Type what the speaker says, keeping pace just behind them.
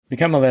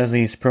Become a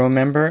Leslie's Pro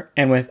member,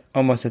 and with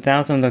almost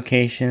 1,000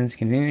 locations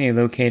conveniently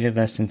located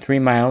less than 3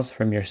 miles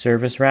from your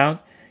service route,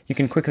 you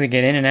can quickly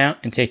get in and out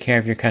and take care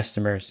of your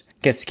customers.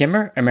 Get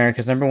Skimmer,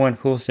 America's #1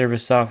 pool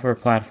service software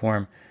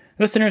platform.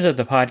 Listeners of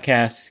the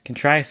podcast can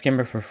try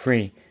Skimmer for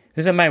free.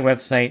 Visit my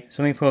website,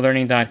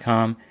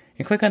 swimmingpoollearning.com,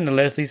 and click on the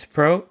Leslie's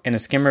Pro and the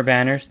Skimmer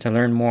banners to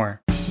learn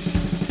more. The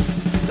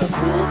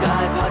Pool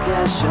Guy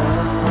Podcast Show.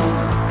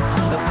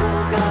 The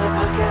Pool Guy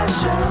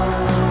Podcast Show.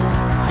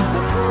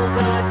 The Pool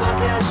Guy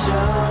Podcast Show.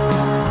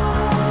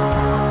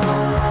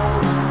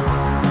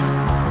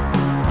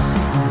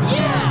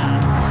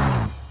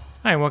 Yeah!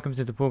 Hi, welcome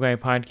to the Pool Guy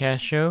Podcast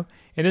Show.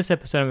 In this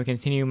episode, I'm going to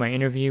continue my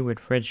interview with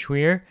Fred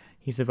Schweer.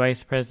 He's the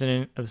Vice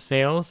President of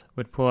Sales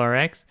with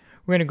PoolRx.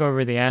 We're going to go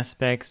over the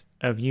aspects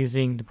of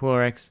using the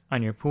PoolRx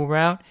on your pool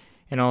route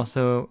and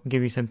also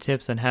give you some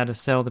tips on how to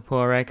sell the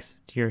PoolRx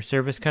to your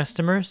service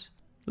customers.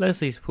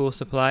 Leslie's Pool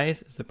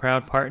Supplies is a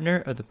proud partner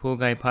of the Pool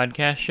Guy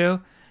Podcast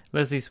Show.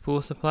 Leslie's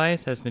Pool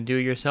Supplies has been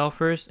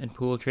do-it-yourselfers and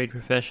pool trade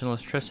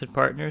professionals' trusted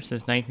partner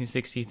since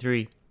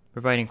 1963,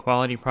 providing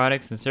quality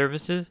products and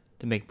services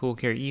to make pool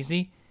care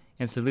easy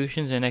and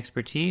solutions and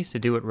expertise to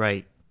do it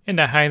right. And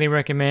I highly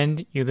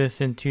recommend you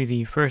listen to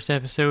the first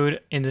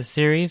episode in this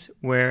series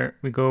where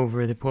we go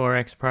over the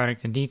PoolRx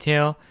product in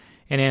detail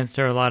and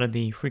answer a lot of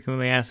the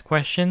frequently asked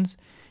questions.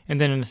 And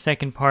then in the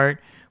second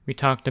part, we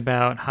talked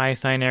about high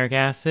cyanuric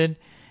acid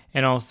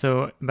and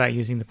also about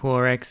using the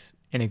PoolRx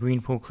in a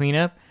green pool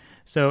cleanup.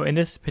 So in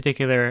this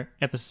particular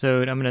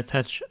episode, I'm going to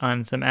touch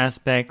on some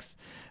aspects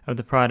of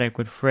the product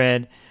with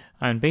Fred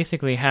on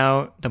basically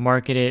how to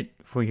market it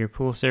for your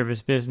pool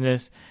service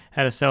business,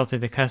 how to sell to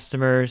the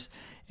customers,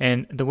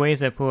 and the ways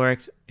that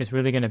PoolRx is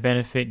really going to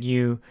benefit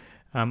you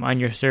on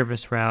your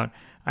service route.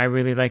 I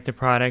really like the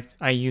product.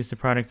 I use the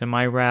product on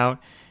my route,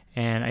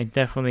 and I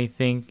definitely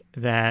think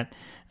that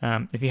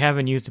if you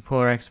haven't used the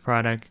PoolRx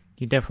product,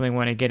 you definitely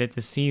want to get it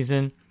this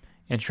season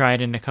and try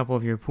it in a couple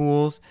of your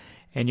pools,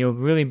 and you'll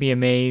really be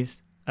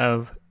amazed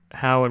of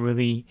how it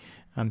really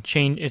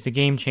it's a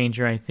game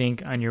changer, I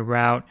think, on your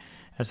route,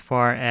 as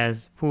far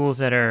as pools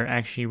that are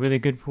actually really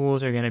good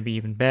pools are going to be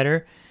even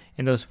better,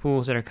 and those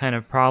pools that are kind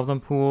of problem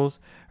pools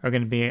are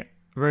going to be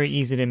very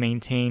easy to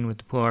maintain with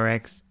the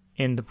PoolRx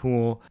in the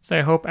pool. So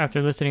I hope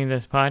after listening to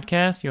this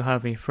podcast, you'll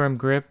have a firm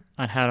grip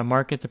on how to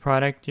market the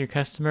product to your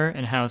customer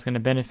and how it's going to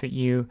benefit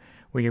you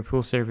with your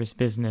pool service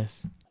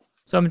business.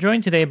 So I'm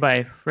joined today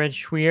by Fred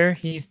Schweer.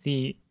 He's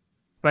the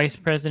Vice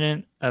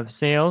President of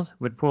Sales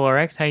with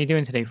PoolRx. How are you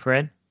doing today,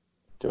 Fred?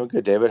 Doing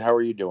good, David. How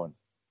are you doing?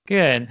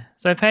 Good.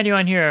 So I've had you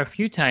on here a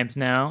few times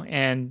now,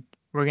 and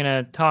we're going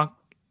to talk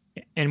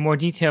in more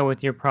detail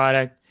with your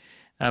product,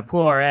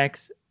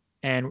 PoolRx,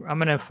 and I'm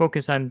going to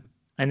focus on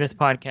this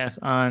podcast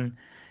on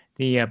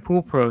the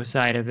Pool Pro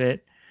side of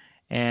it,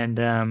 and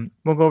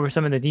we'll go over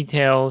some of the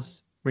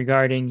details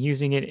regarding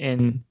using it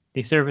in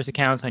the service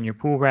accounts on your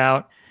pool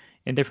route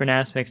and different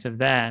aspects of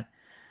that.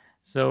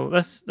 So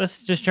let's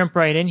just jump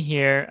right in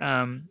here.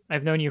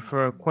 I've known you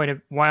for quite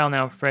a while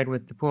now, Fred,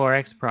 with the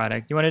PoolRx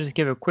product. You want to just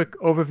give a quick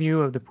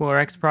overview of the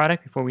PoolRx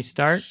product before we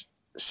start?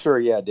 Sure,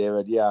 yeah,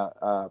 David. Yeah,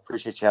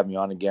 appreciate you having me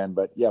on again.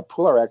 But yeah,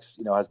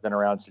 PoolRx, has been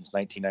around since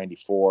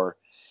 1994,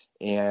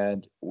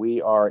 and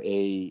we are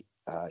a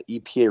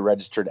EPA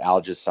registered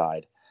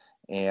algicide,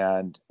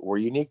 and we're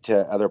unique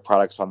to other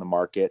products on the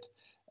market.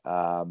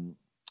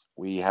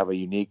 We have a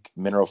unique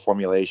mineral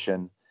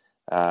formulation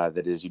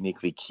that is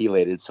uniquely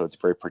chelated, so it's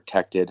very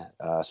protected,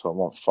 so it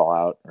won't fall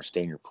out or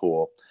stain your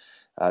pool.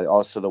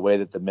 Also, the way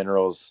that the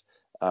minerals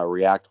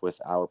react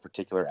with our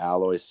particular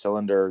alloy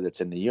cylinder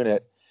that's in the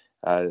unit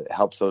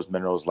helps those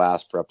minerals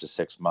last for up to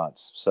 6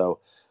 months. So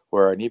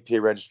we're an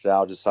EPA registered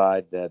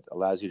algicide that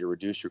allows you to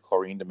reduce your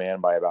chlorine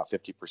demand by about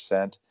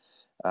 50%,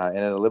 and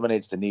it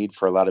eliminates the need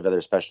for a lot of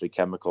other specialty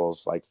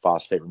chemicals like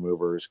phosphate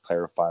removers,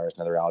 clarifiers,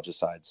 and other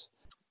algicides.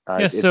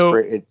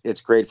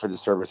 It's great for the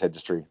service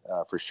industry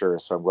for sure.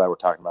 So I'm glad we're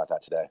talking about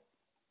that today.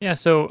 Yeah,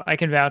 so I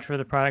can vouch for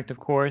the product, of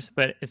course,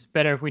 but it's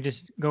better if we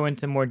just go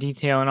into more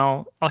detail, and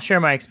I'll share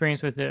my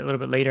experience with it a little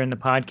bit later in the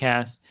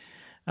podcast.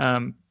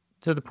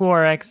 So the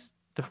PoolRx,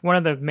 one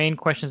of the main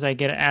questions I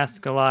get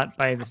asked a lot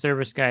by the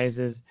service guys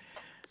is,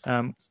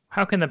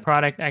 how can the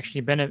product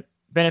actually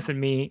benefit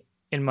me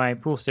in my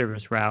pool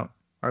service route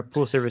or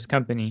pool service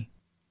company?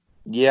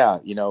 Yeah,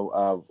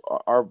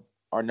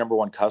 our number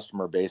one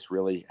customer base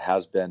really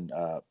has been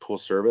pool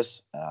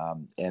service.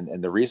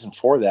 And the reason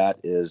for that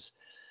is,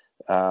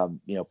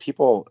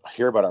 people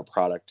hear about our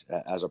product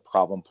as a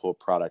problem pool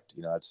product.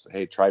 It's,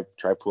 hey, try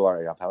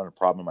PoolRx. I'm having a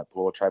problem in my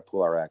pool. Try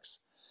PoolRx.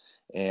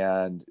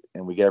 And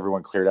we get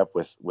everyone cleared up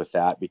with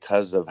that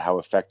because of how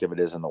effective it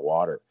is in the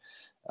water.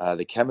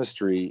 The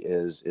chemistry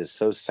is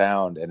so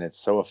sound and it's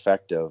so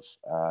effective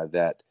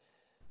that,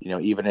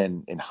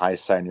 even in high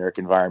cyanuric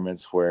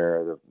environments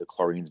where the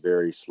chlorine is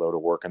very slow to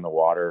work in the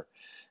water,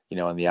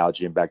 and the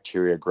algae and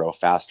bacteria grow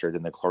faster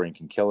than the chlorine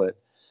can kill it.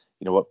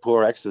 What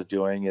PoolRx is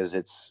doing is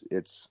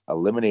it's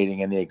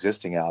eliminating any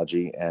existing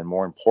algae, and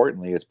more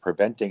importantly, it's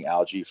preventing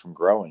algae from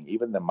growing,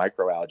 even the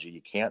microalgae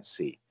you can't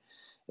see.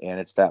 And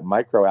it's that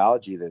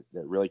microalgae that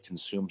really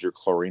consumes your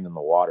chlorine in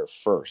the water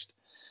first.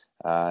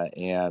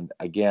 And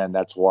again,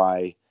 that's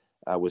why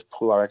with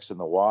PoolRx in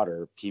the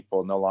water,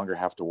 people no longer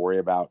have to worry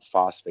about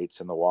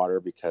phosphates in the water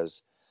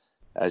because,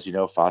 as you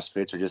know,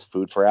 phosphates are just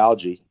food for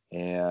algae.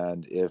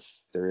 And if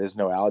there is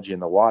no algae in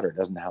the water, it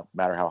doesn't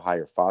matter how high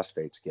your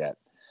phosphates get.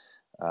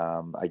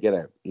 I get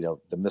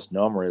the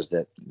misnomer is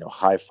that,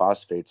 high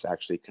phosphates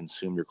actually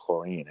consume your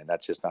chlorine, and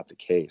that's just not the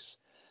case.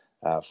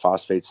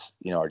 Phosphates,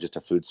 are just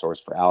a food source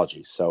for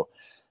algae. So,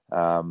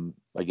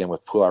 again,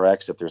 with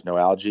PoolRx, if there's no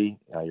algae,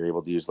 you're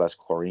able to use less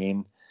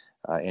chlorine,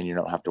 and you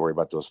don't have to worry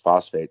about those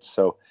phosphates.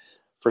 So,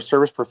 for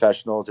service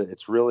professionals,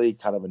 it's really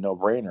kind of a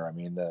no-brainer. I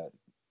mean,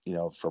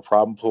 for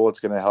problem pool,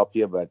 it's going to help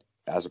you, but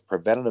as a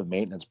preventative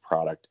maintenance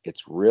product,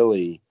 it's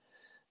really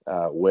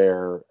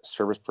where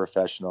service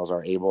professionals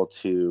are able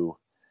to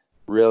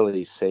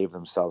really save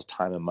themselves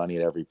time and money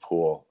at every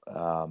pool.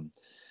 And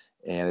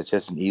it's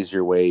just an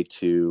easier way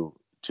to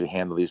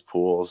handle these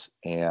pools,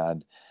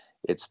 and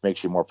it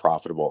makes you more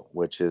profitable,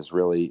 which is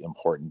really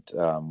important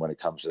when it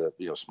comes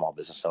to small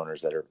business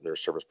owners that are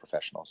service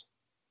professionals.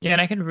 Yeah,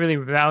 and I can really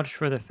vouch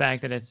for the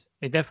fact that it's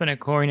a definite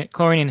chlorine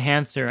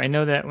enhancer. I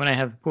know that when I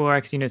have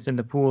PoolRx units in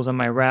the pools on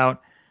my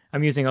route,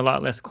 I'm using a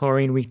lot less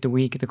chlorine week to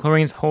week. The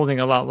chlorine's holding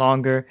a lot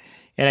longer,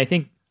 and I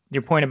think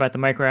your point about the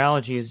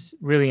microalgae is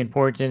really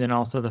important, and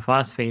also the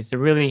phosphates. It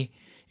really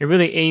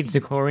aids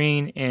the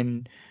chlorine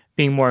in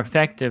being more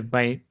effective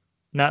by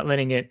not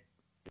letting it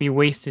be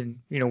wasted,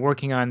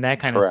 working on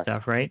that kind of Correct.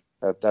 stuff, right?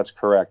 That's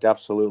correct.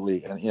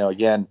 Absolutely. And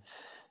again,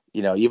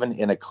 even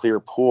in a clear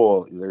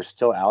pool, there's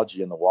still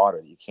algae in the water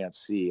that you can't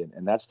see,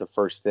 and that's the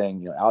first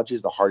thing. Algae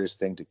is the hardest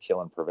thing to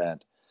kill and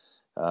prevent.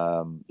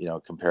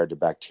 Compared to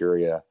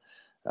bacteria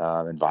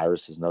and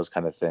viruses and those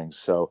kind of things.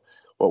 So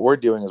what we're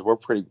doing is we're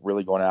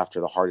really going after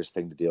the hardest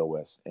thing to deal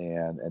with,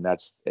 and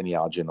that's any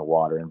algae in the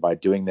water. And by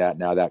doing that,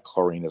 now that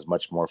chlorine is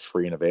much more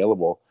free and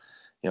available,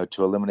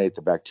 to eliminate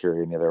the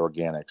bacteria and the other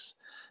organics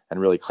and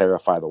really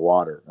clarify the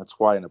water. That's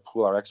why in a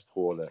PoolRx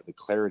pool, the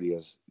clarity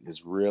is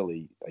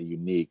really a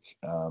unique.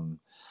 I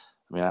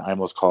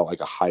almost call it like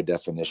a high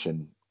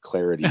definition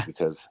clarity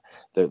because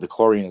the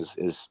chlorine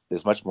is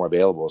much more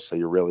available. So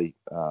you're really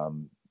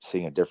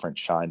seeing a different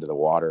shine to the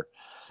water.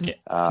 Yeah,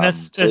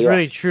 that's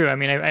really true. I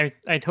mean,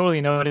 I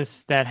totally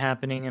noticed that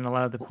happening in a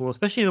lot of the pools,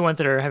 especially the ones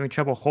that are having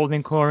trouble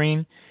holding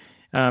chlorine.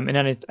 And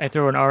then I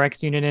throw an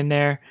RX unit in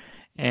there,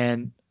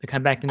 and I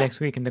come back the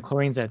next week, and the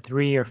chlorine's at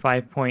 3 or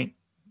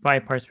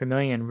 5.5 parts per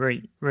million.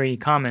 Very, very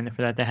common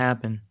for that to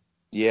happen.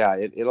 Yeah,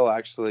 it'll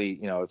actually,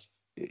 if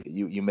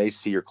you may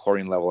see your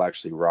chlorine level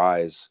actually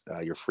rise,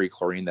 your free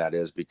chlorine, that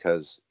is,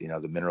 because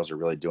the minerals are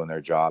really doing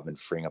their job and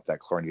freeing up that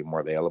chlorine to be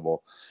more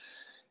available.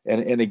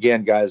 And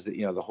again, guys,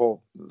 the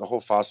whole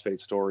phosphate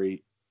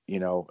story,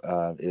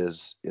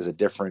 is a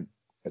different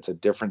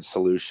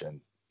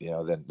solution,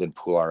 than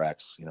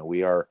PoolRx.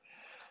 We are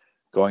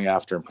going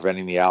after and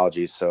preventing the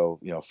algae, so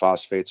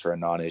phosphates are a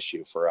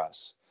non-issue for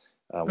us.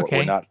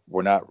 Okay.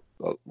 We're not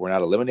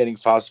eliminating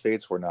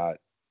phosphates. We're not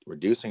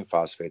reducing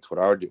phosphates.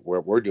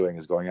 What we're doing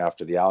is going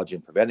after the algae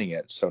and preventing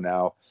it. So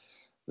now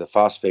the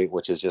phosphate,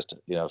 which is just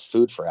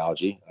food for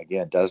algae,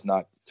 again does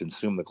not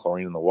consume the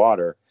chlorine in the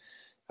water,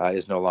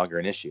 is no longer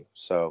an issue.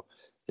 So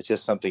it's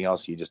just something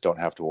else you just don't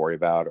have to worry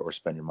about or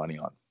spend your money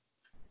on.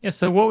 Yeah,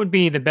 so what would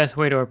be the best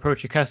way to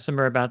approach a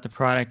customer about the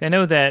product? I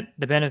know that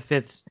it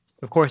benefits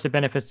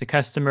the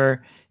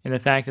customer in the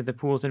fact that the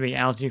pool is going to be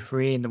algae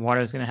free and the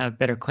water is going to have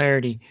better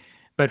clarity.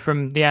 But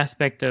from the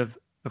aspect of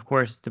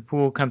course, the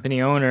pool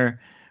company owner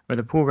or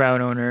the pool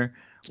route owner,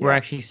 we're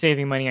actually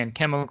saving money on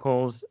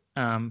chemicals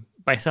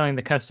by selling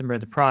the customer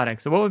the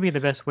product. So what would be the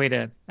best way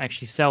to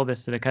actually sell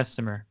this to the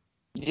customer?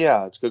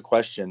 Yeah, it's a good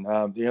question.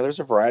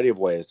 There's a variety of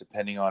ways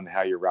depending on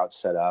how your route's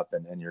set up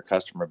and your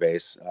customer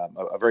base.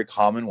 A very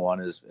common one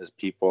is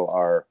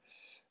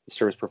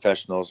service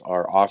professionals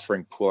are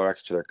offering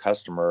PoolRx to their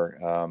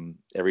customer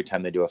every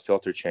time they do a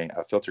filter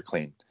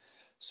clean.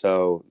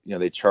 So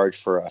they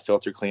charge for a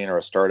filter clean or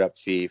a startup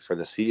fee for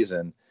the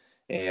season,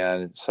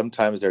 and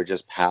sometimes they're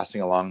just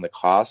passing along the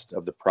cost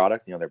of the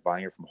product. They're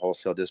buying it from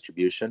wholesale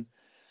distribution.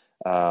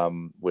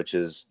 Which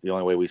is the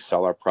only way we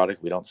sell our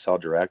product. We don't sell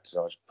direct,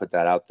 so I'll just put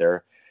that out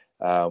there.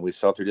 We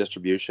sell through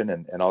distribution,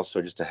 and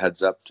also just a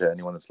heads up to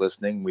anyone that's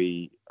listening,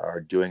 we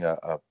are doing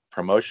a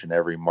promotion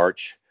every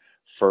March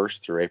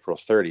 1st through April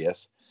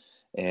 30th,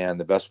 and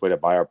the best way to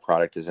buy our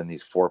product is in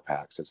these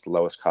 4-packs. It's the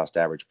lowest cost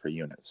average per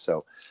unit.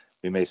 So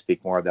we may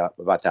speak more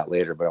about that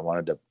later, but I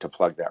wanted to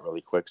plug that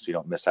really quick so you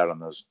don't miss out on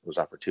those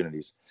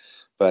opportunities.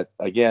 But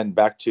again,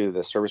 back to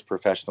the service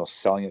professional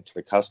selling it to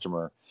the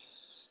customer.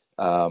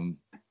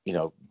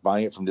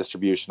 Buying it from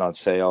distribution on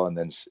sale and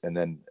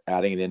then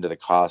adding it into the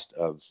cost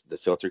of the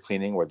filter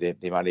cleaning, where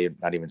they might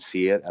not even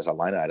see it as a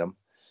line item,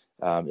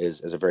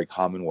 is a very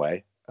common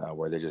way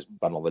where they just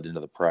bundle it into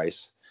the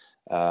price.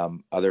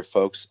 Other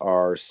folks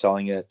are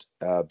selling it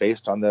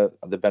based on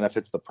the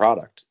benefits of the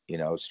product,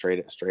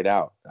 straight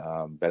out.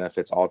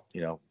 Benefits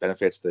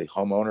the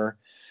homeowner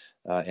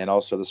and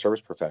also the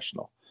service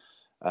professional.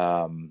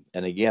 And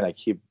again, I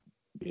keep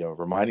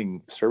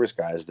reminding service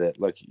guys that,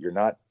 look, you're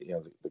not,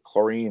 the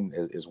chlorine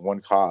is one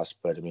cost,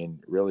 but I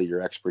mean, really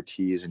your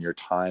expertise and your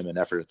time and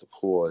effort at the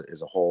pool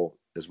as a whole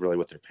is really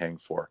what they're paying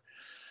for.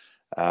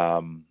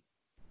 Um,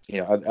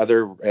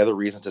 other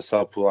reasons to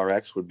sell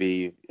PoolRx would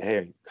be,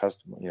 hey,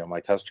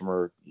 my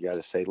customer, you got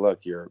to say,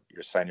 look, your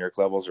cyanuric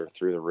levels are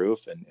through the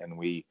roof, and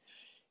we,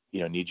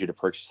 need you to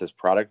purchase this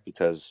product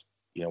because,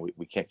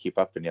 we can't keep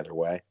up any other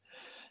way.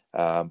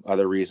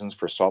 Other reasons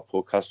for salt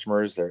pool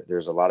customers,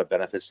 there's a lot of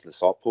benefits to the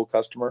salt pool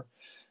customer.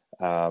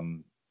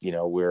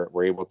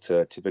 We're able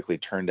to typically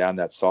turn down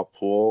that salt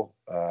pool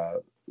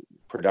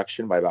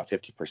production by about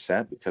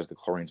 50% because the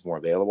chlorine's more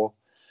available.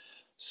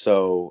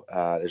 So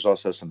there's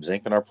also some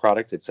zinc in our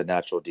product. It's a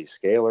natural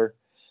descaler,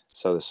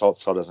 so the salt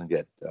cell doesn't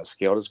get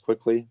scaled as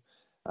quickly.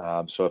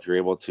 So if you're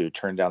able to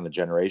turn down the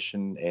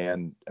generation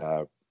and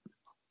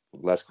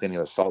less cleaning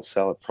of the salt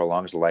cell, it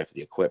prolongs the life of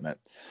the equipment.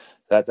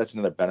 That's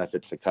another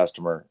benefit to the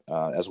customer,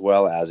 as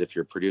well as if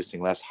you're producing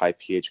less high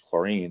pH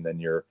chlorine, then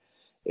you're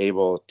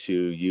able to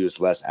use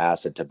less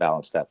acid to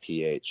balance that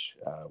pH.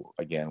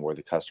 Again, where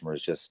the customer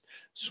is just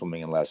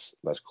swimming in less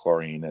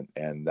chlorine,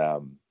 and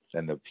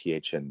the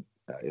pH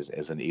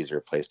is an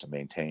easier place to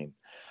maintain.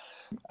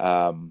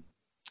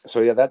 So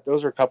yeah,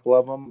 those are a couple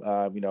of them.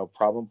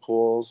 Problem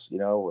pools,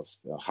 with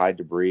high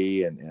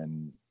debris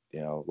and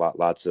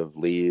lots of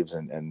leaves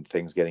and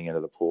things getting into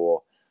the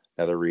pool.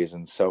 Another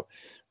reason. So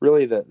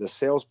really the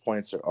sales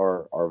points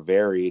are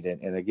varied,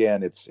 and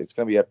again, it's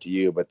going to be up to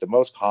you. But the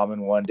most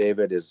common one,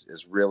 David,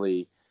 is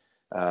really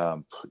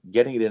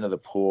getting it into the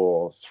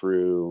pool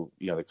through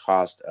the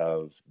cost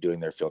of doing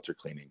their filter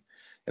cleaning.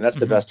 And that's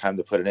the best time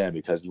to put it in,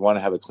 because you want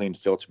to have a clean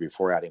filter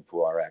before adding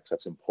PoolRx.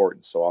 That's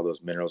important, so all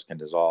those minerals can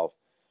dissolve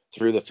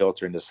through the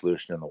filter into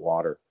solution in the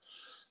water.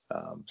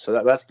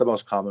 So that's the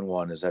most common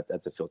one, is at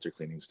the filter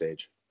cleaning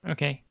stage.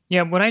 Okay.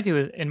 Yeah, what I do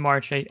is in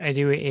March, I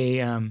do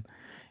a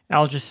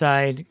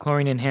algicide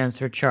chlorine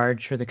enhancer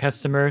charge for the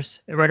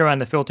customers, right around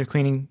the filter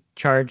cleaning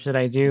charge that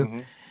I do. Mm-hmm.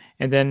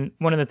 And then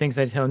one of the things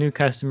I tell new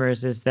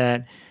customers is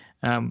that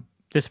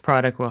this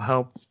product will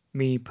help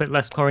me put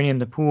less chlorine in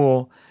the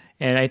pool.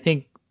 And I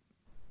think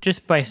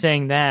just by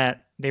saying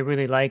that, they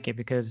really like it,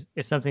 because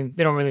it's something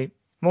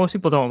most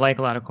people don't like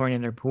a lot of chlorine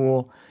in their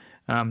pool.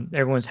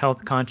 Everyone's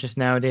health conscious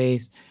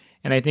nowadays.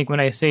 And I think when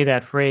I say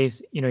that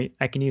phrase,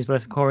 I can use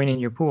less chlorine in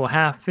your pool,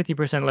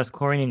 50% less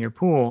chlorine in your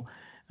pool,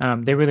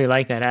 they really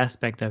like that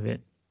aspect of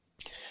it.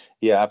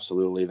 Yeah,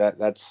 absolutely.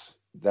 That's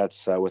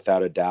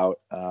without a doubt.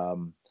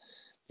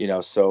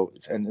 So,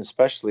 and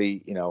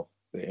especially,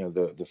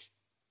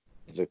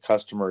 the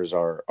customers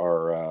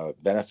are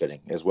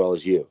benefiting as well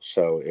as you.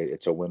 So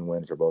it's a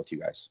win-win for both you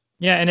guys.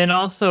 Yeah, and then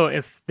also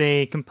if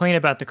they complain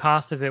about the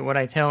cost of it, what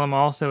I tell them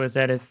also is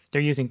that if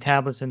they're using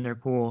tablets in their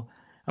pool,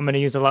 I'm going to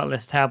use a lot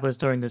less tablets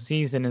during the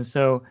season, and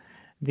so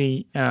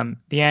the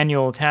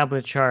annual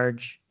tablet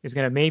charge is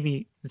going to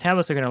the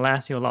tablets are going to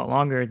last you a lot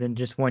longer than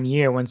just 1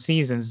 year, one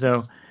season.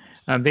 So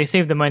they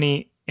save the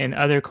money in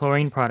other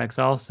chlorine products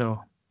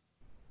also.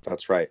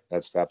 That's right.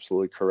 That's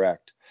absolutely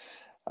correct.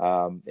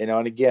 And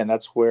again,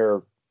 that's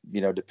where,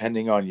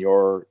 depending on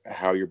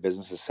how your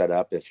business is set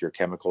up, if your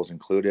chemicals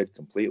included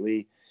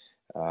completely,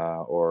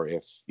 or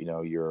if,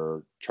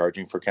 you're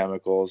charging for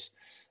chemicals,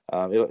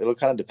 it'll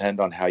kind of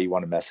depend on how you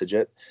want to message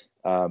it.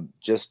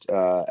 Just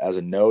as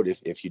a note,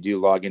 if you do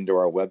log into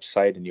our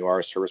website and you are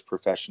a service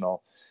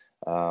professional,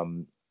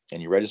 and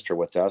you register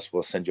with us,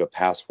 we'll send you a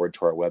password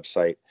to our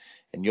website,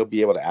 and you'll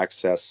be able to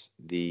access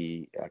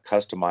the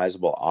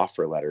customizable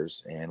offer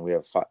letters. And we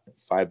have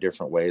five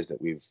different ways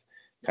that we've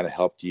kind of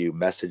helped you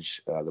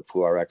message the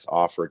PoolRx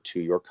offer to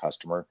your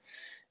customer.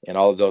 And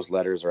all of those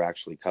letters are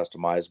actually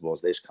customizable,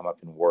 as they just come up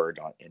in Word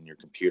in your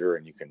computer,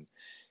 and you can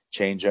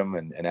change them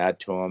and add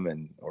to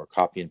them, or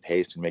copy and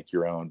paste and make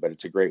your own. But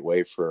it's a great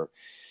way for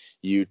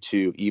you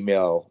to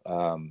email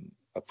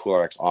a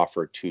PoolRx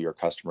offer to your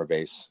customer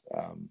base,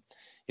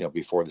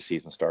 before the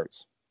season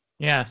starts.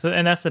 Yeah,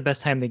 and that's the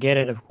best time to get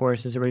it, of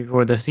course, is right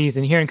before the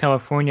season. Here in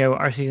California,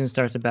 our season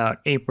starts about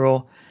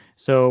April,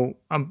 so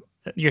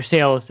your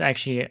sale is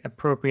actually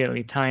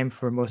appropriately timed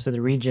for most of the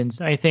regions.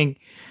 I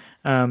think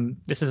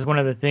this is one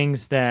of the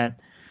things that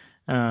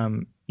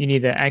you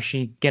need to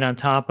actually get on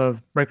top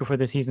of right before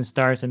the season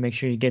starts, and make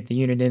sure you get the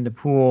unit in the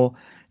pool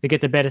to get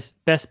the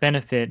best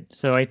benefit.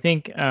 So I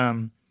think at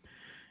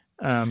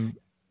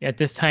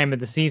this time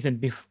of the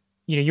season,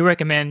 you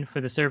recommend for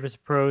the service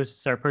pros to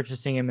start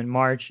purchasing them in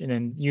March and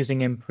then using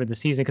them for the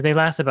season, because they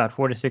last about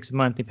 4 to 6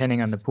 months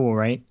depending on the pool,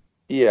 right?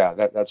 Yeah,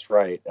 that's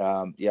right.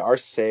 Our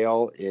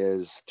sale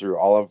is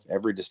through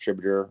every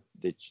distributor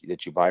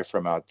that you buy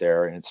from out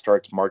there, and it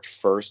starts March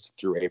 1st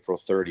through April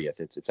 30th.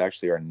 It's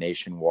actually our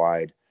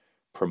nationwide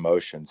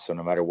promotion. So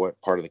no matter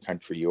what part of the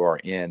country you are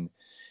in,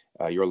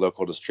 your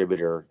local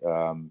distributor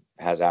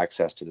has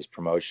access to this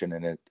promotion,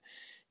 and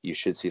you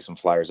should see some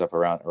flyers up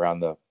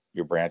around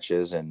your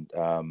branches, and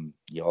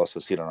you'll also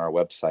see it on our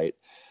website.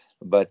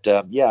 But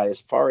as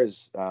far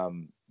as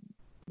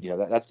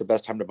that's the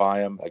best time to buy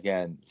them.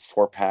 Again,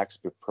 4 packs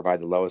provide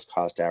the lowest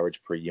cost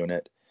average per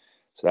unit,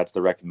 so that's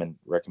the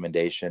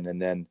recommendation.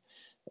 And then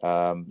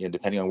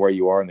Depending on where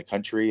you are in the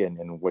country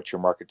and what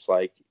your market's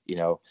like,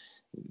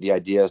 the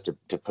idea is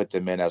to put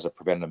them in as a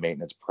preventive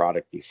maintenance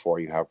product before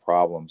you have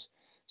problems.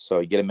 So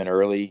you get them in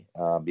early,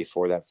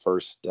 before that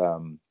first,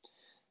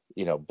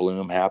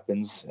 bloom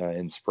happens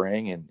in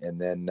spring, and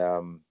then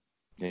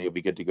you'll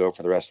be good to go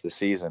for the rest of the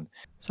season.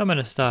 So I'm going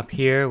to stop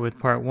here with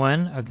part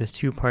 1 of this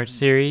 2-part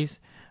series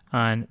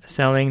on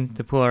selling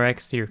the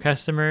PoolRx to your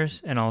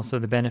customers and also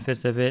the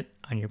benefits of it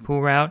on your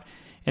pool route.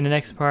 In the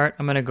next part,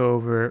 I'm going to go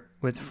over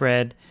with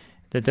Fred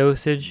the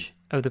dosage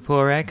of the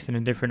PoolRx and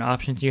the different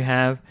options you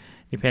have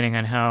depending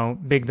on how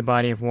big the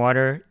body of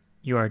water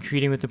you are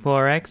treating with the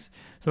PoolRx.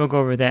 So we'll go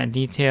over that in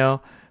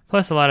detail,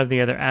 plus a lot of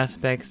the other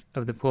aspects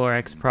of the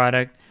PoolRx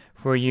product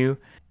for you.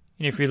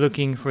 And if you're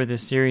looking for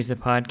this series of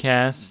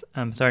podcasts,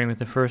 starting with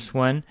the first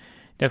one,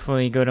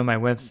 definitely go to my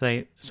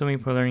website,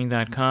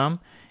 swimmingpoollearning.com,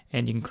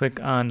 and you can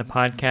click on the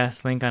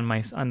podcast link on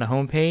the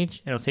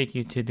homepage. It'll take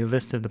you to the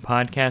list of the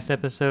podcast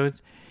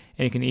episodes,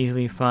 and you can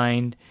easily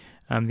find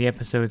the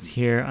episodes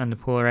here on the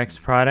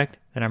PoolRx product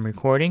that I'm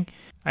recording.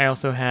 I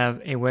also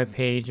have a web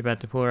page about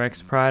the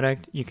PoolRx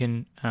product. You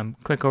can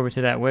click over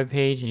to that web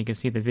page, and you can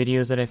see the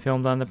videos that I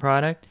filmed on the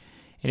product.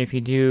 And if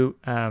you do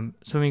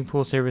swimming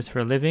pool service for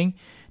a living,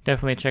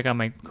 definitely check out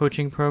my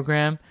coaching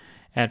program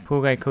at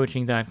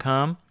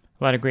poolguycoaching.com.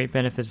 A lot of great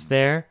benefits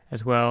there,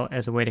 as well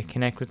as a way to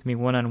connect with me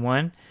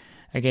one-on-one.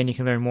 Again, you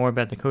can learn more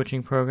about the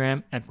coaching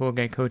program at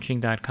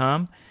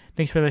poolguycoaching.com.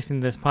 Thanks for listening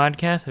to this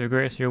podcast. Have a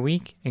great rest of your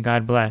week, and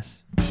God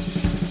bless.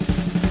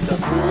 The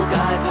Pool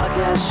Guy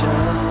Podcast Show.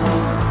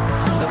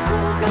 The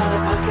Pool Guy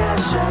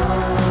Podcast Show.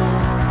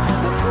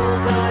 The Pool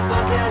Guy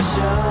Podcast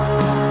Show.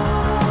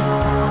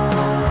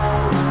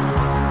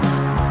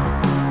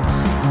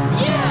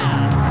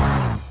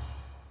 Yeah!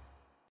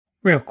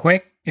 Real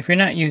quick, if you're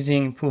not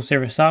using pool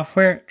service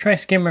software, try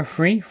Skimmer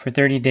free for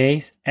 30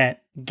 days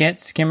at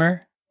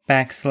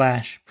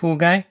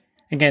getskimmer.com/poolguy.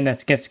 Again,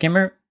 that's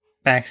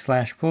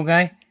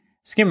getskimmer.com/poolguy.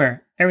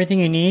 Skimmer, everything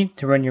you need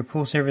to run your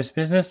pool service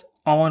business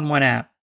all in one app.